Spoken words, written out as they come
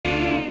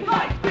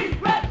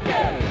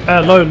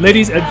Hello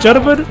ladies and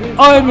gentlemen,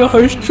 I am your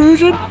host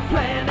Trujan,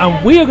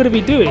 and we are going to be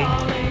doing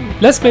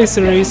Let's Play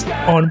series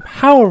on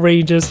Power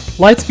Rangers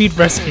Lightspeed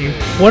Rescue,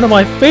 one of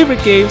my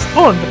favourite games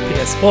on the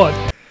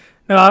PS1.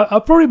 Now I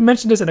probably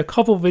mentioned this in a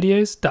couple of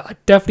videos that I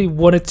definitely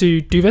wanted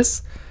to do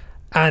this,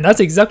 and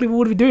that's exactly what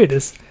we're going to be doing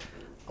this.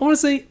 I want to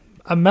say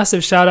a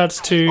massive shout out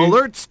to...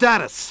 Alert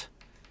status!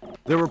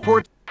 The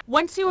report...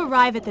 Once you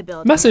arrive at the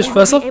building...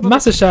 First off,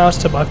 massive shout outs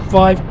to my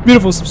 5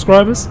 beautiful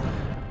subscribers.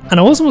 And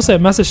I also want to say a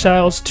massive shout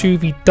outs to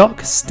the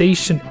Dock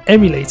Station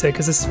emulator,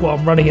 because this is what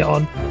I'm running it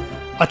on.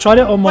 I tried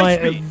it on my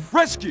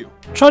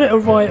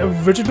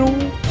original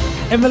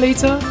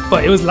emulator,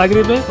 but it was lagging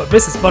a bit, but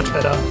this is much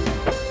better.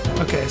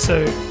 Okay,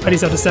 so I need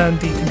to understand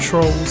the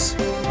controls.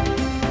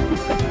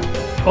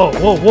 Oh,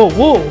 whoa, whoa,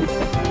 whoa!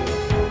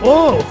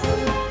 Whoa!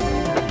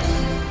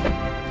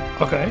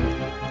 Okay.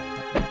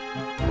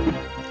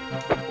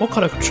 What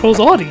kind of controls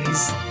are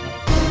these?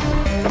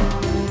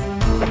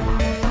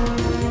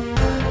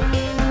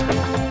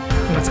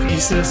 Let's get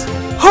used to this.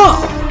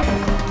 Ha!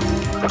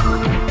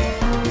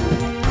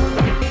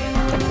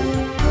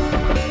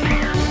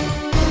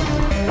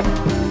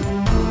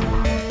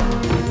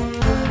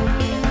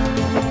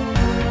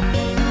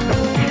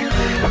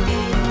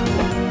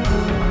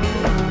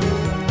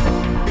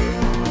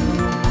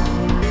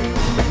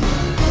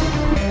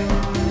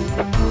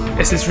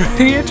 This is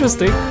really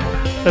interesting.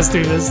 Let's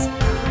do this.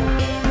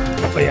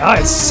 But yeah, I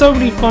had so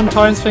many fun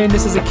times playing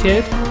this as a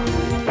kid.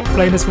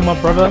 Playing this with my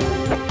brother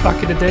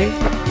back in the day.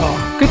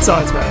 Oh, good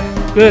times,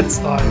 man. Good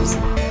times.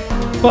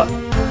 But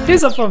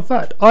here's a fun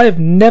fact. I have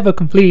never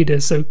completed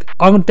this, so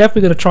I'm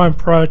definitely going to try and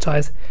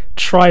prioritize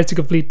trying to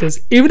complete this.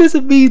 Even if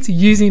it means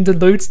using the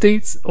load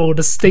states or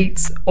the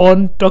states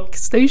on Dock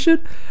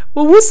Station.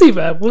 Well, we'll see,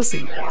 man. We'll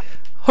see.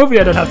 Hopefully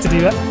I don't have to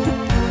do that,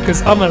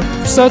 because I'm a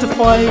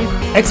certified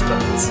expert.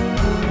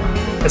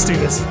 Let's do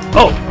this.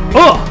 Oh!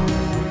 Oh!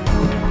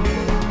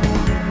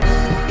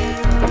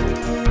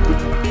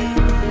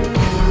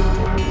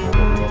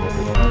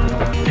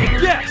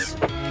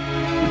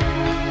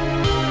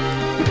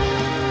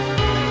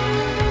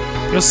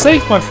 You're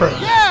safe, my friend.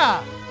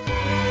 Yeah!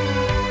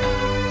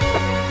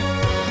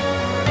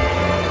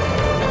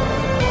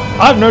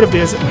 I've noticed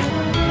this.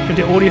 If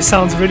the audio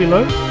sounds really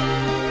low.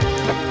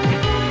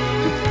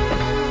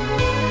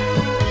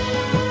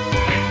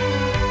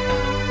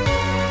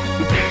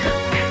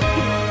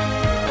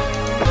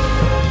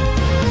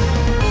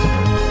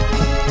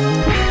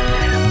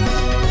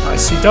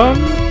 Nicely done.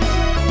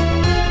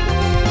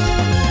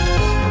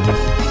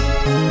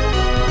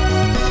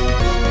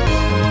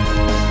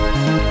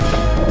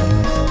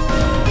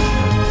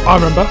 I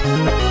remember.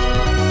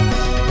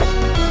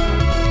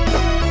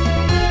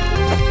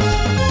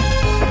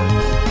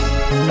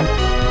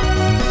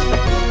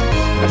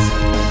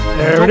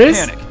 There it is.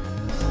 Panic.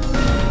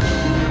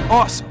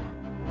 Awesome.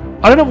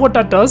 I don't know what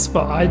that does,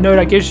 but I know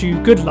that gives you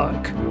good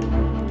luck.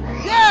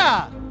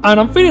 Yeah! And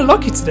I'm feeling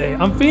lucky today.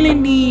 I'm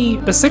feeling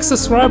the 6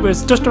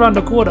 subscribers just around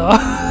the corner.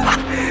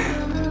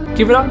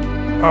 Give it up.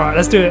 Alright,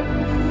 let's do it.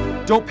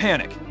 Don't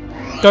panic.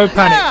 Don't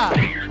panic.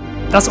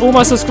 Yeah! That's all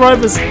my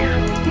subscribers.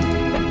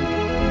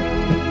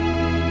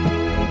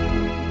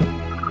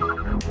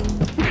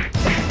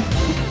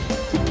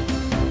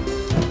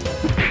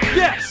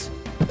 Yes!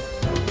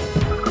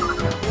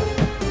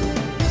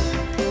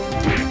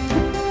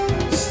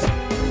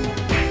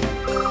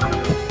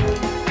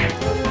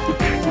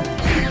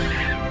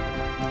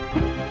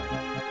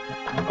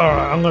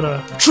 Alright, I'm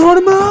gonna try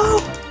them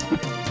out!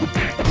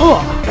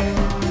 Oh!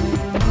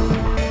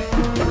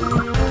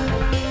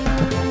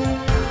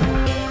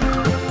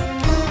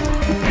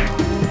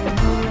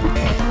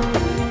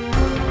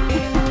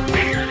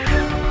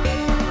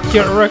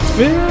 Get wrecked,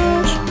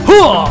 bitch!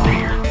 Huh!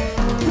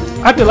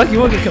 Acting like you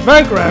want to get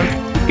command grab.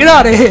 Get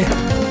out of here!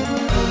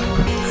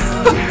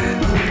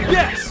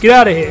 Yes! Get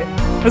out of here!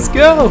 Let's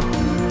go!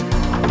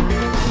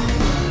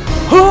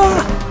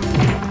 Huh!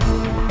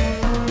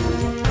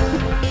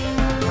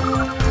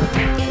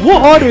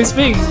 What are those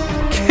things?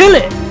 Kill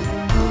it!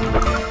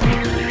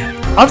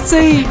 I'd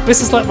say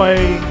this is like my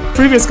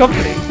previous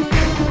company.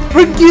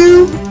 Frick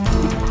you!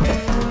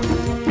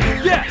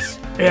 Yes!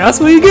 Yeah, that's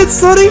what you get,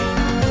 Sonny!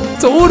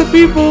 To all the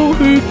people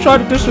who try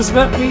to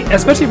disrespect me,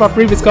 especially my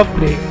previous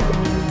company,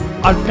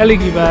 I'm telling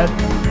you, man.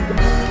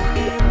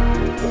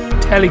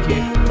 Telling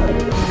you.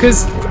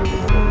 Because,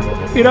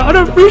 you know, I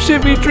don't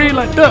appreciate being treated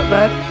like dirt,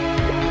 man.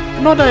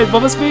 Not that it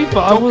bothers me,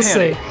 but I will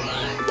say.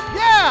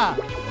 Yeah!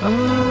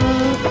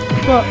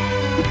 But,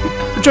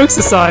 jokes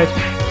aside,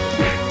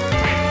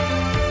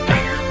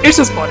 it's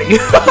just funny.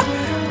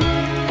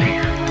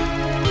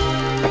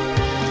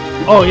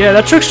 Oh yeah,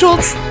 that trick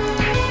shots?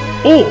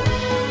 Oh!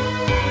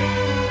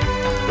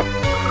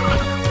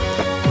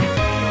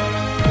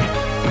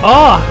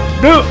 Ah!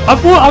 No!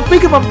 I'm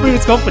thinking of my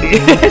previous company.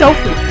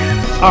 Hopefully.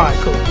 Alright,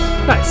 cool.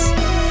 Nice.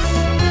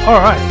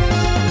 Alright.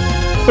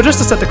 But just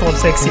to set the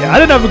context here, I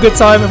didn't have a good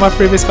time in my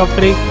previous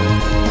company.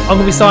 I'm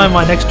gonna be starting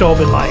my next job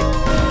in like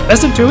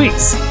less than 2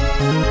 weeks.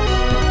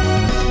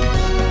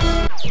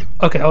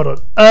 Okay, hold on.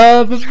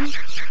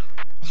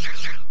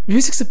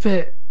 Music's a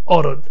bit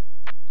Hold on.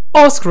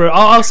 Oh, screw it.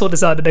 I'll sort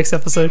this out in the next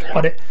episode.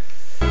 Got it.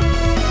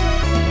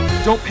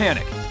 Don't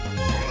panic.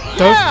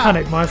 Don't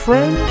panic, my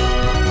friend.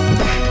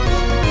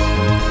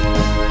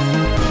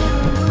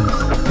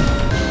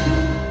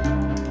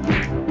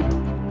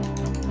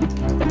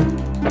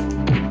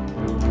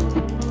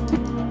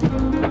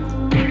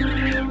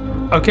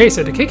 Okay,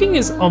 so the kicking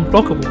is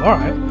unblockable.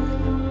 Alright.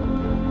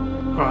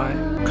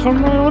 Alright.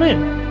 Come right on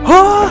in.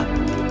 Ah!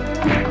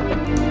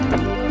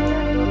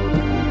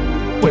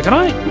 Wait, can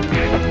I?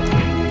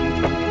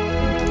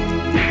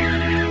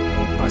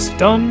 Nicely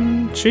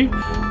done. Shoot.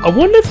 I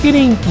wonder if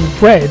getting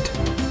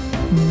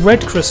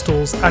red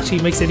crystals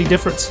actually makes any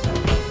difference.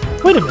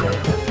 Wait a minute.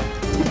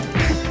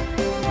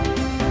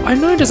 I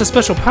know there's a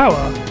special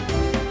power.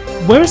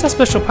 Where is that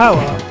special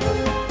power?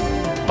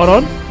 Hold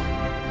on.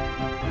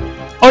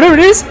 Oh, there it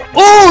is!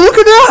 Oh, look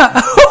at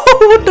that!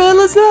 What the hell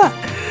is that?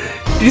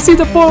 Did you see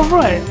the bottom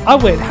right? I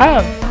went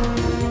ham.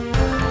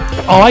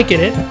 Oh, I get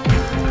it.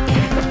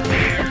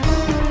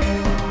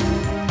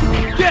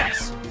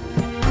 Yes!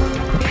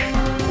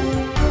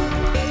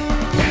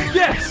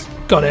 Yes!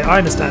 Got it, I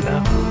understand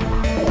now.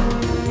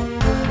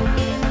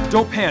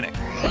 Don't panic.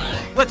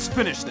 Let's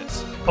finish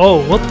this.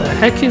 Oh, what the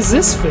heck is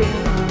this thing?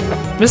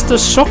 Mr.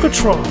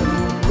 Shockatron.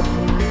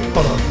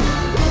 Hold on.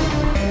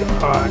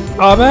 Alright,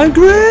 I'm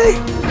angry!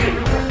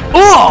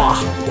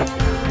 Oh!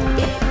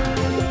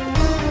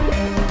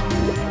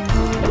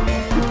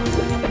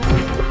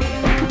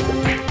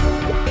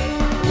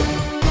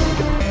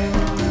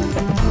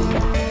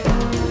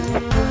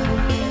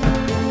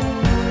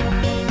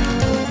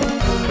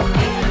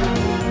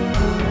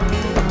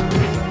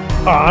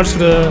 I'm just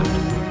gonna...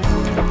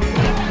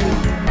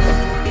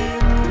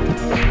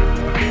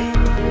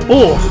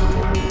 Oh!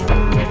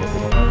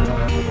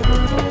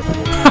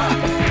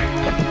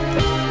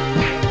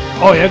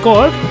 Oh yeah, go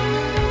on.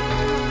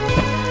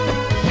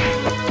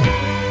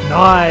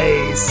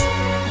 Nice.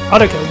 I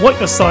don't care what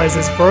your size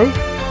is, bro.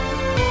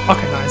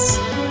 Okay, nice.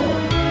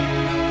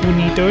 We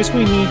need those,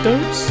 we need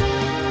those.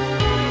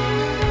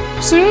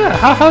 So yeah,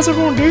 how's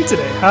everyone doing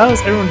today?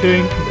 How's everyone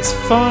doing on this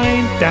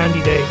fine,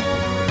 dandy day?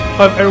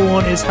 Hope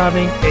everyone is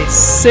having a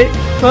sick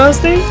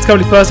Thursday. It's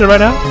currently Thursday right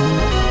now.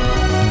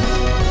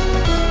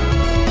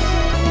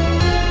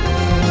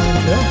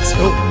 Yeah, let's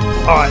go.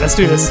 Alright, let's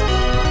do this.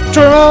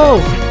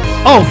 Churro!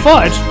 Oh,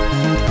 fudge!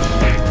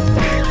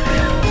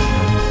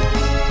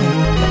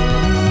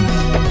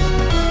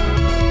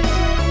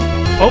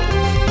 Oh.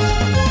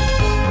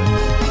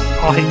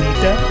 I need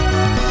that.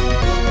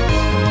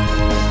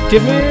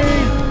 Give me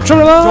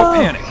Churro! Don't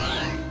panic.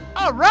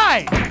 All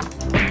right.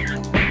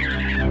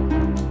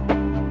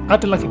 I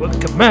did like it with the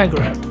command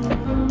grab.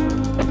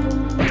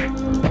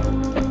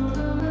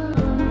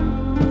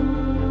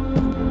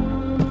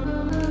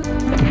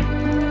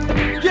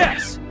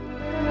 Yes!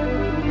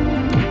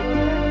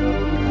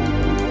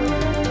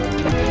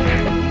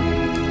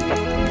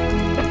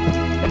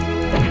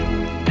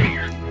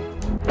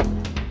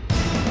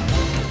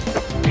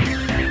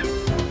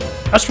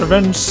 That's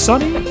revenge,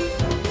 Sonny.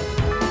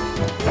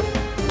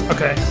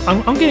 Okay,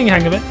 I'm getting a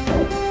hang of it.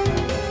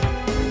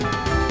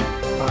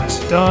 Nice,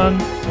 done.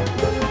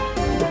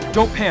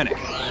 Don't panic.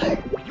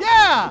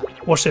 Yeah.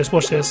 Watch this,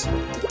 watch this.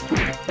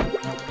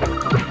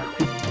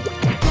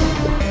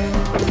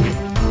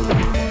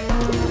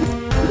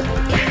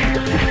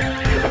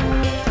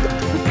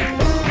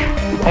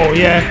 Oh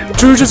yeah,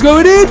 Drew's just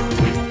going in!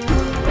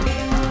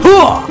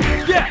 Hooah!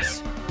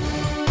 Yes!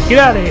 Get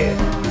out of here!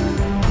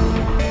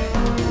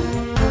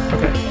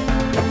 Okay.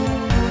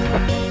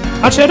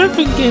 Actually, I don't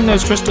think getting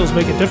those crystals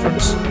make a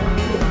difference.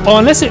 Oh,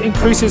 unless it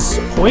increases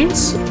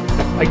points?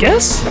 I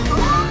guess?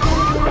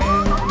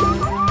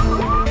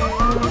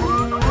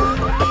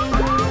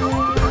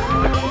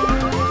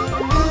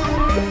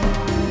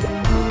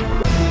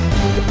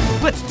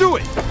 Let's do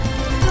it!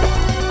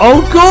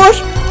 Oh gosh!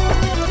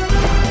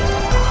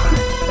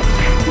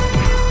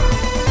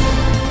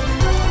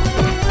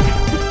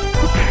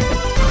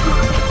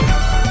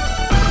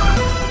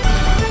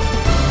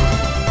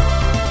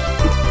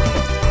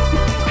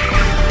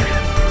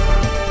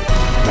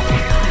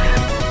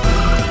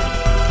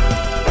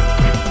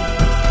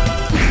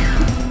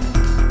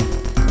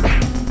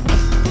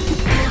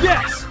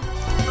 Yes!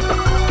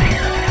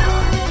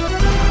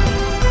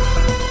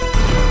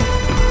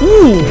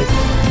 Ooh!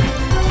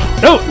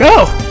 No,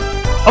 no!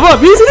 I'm not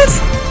abusing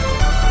this?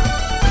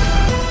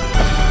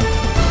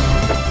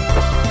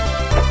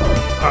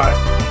 Alright.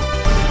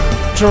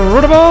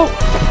 Geronimo!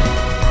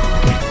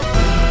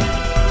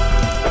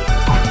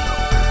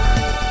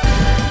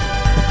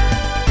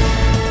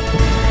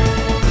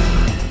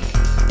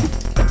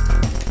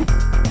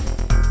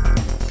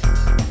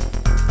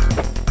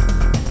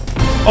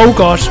 Oh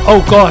gosh,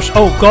 oh gosh,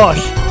 oh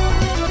gosh.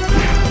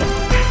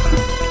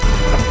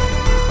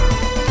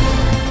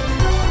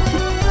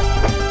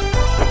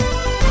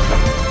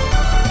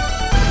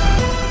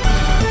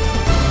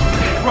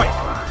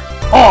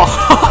 Oh,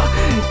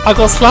 I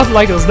got slapped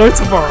like it was no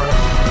tomorrow.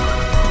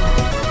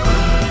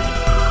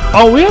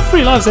 Oh, we have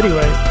 3 lives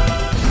anyway.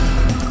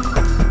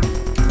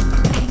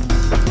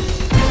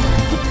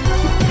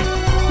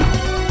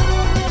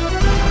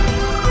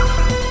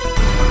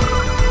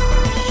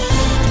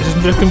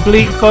 time to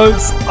complete,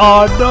 folks.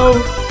 Oh no!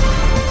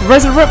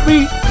 Resurrect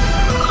me!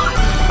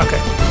 Okay.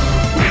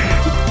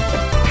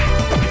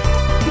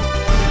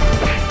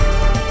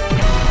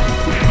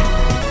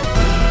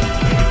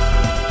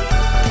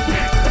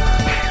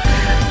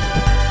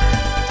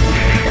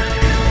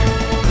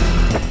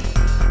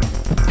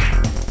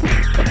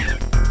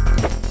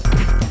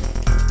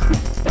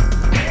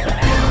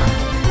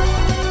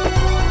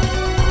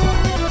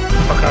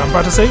 Okay, I'm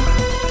about to see.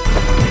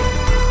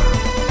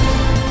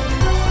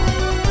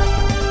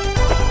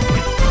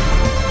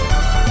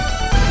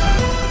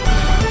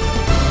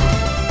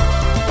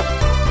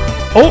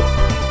 Oh!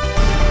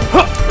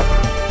 Huh.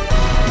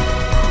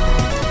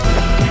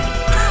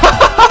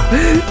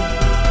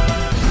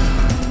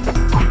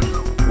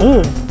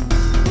 Oh!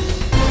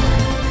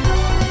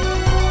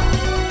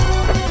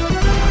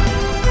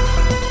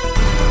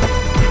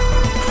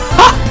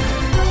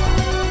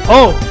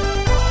 Oh!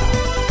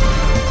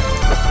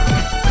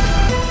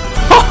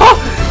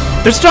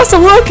 Their strats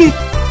are working!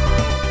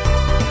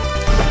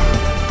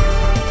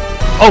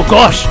 Oh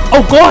gosh!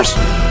 Oh gosh!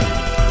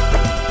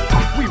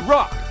 We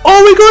rock!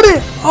 Oh, we got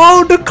it!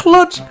 Oh, the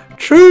clutch!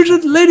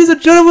 Trojan, ladies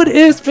and gentlemen,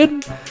 it's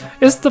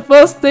the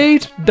first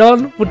stage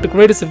done with the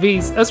greatest of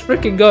ease. Let's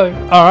freaking go.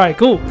 Alright,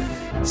 cool.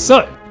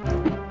 So,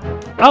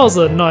 that was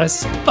a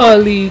nice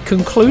early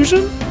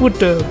conclusion with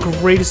the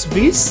greatest of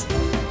ease.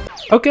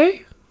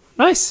 Okay,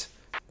 nice.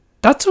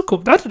 That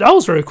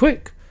was very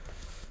quick.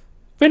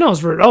 I think that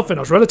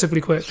was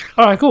relatively quick.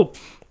 Alright, cool.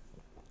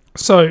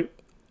 So,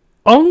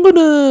 I'm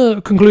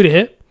gonna conclude it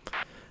here.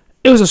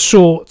 It was a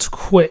short,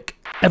 quick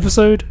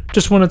episode.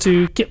 Just wanted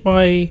to get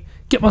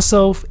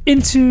myself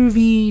into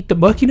the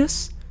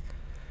murkiness.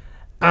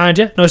 And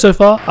yeah, no, so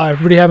far I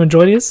really have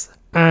enjoyed this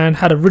and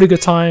had a really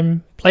good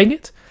time playing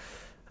it.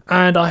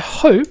 And I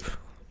hope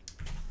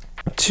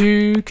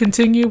to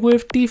continue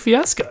with the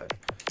fiasco.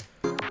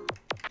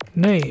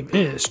 Name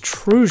is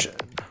Trojan.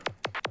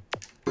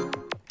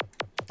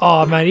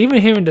 Oh man, even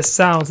hearing the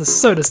sounds is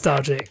so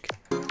nostalgic.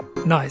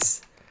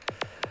 Nice.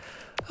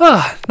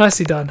 Ah,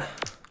 nicely done.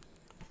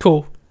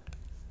 Cool.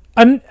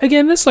 And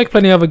again, there's like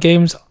plenty of other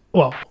games.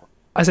 Well,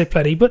 I say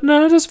plenty, but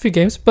no, there's a few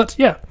games. But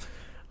yeah,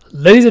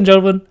 ladies and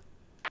gentlemen,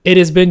 it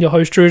has been your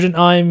host Trojan.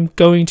 I'm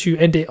going to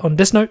end it on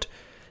this note.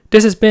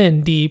 This has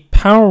been the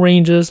Power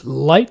Rangers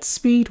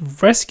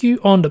Lightspeed Rescue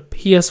on the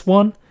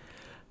PS1.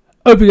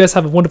 Hope you guys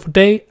have a wonderful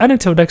day, and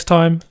until next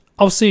time,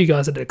 I'll see you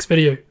guys in the next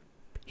video.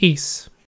 Peace.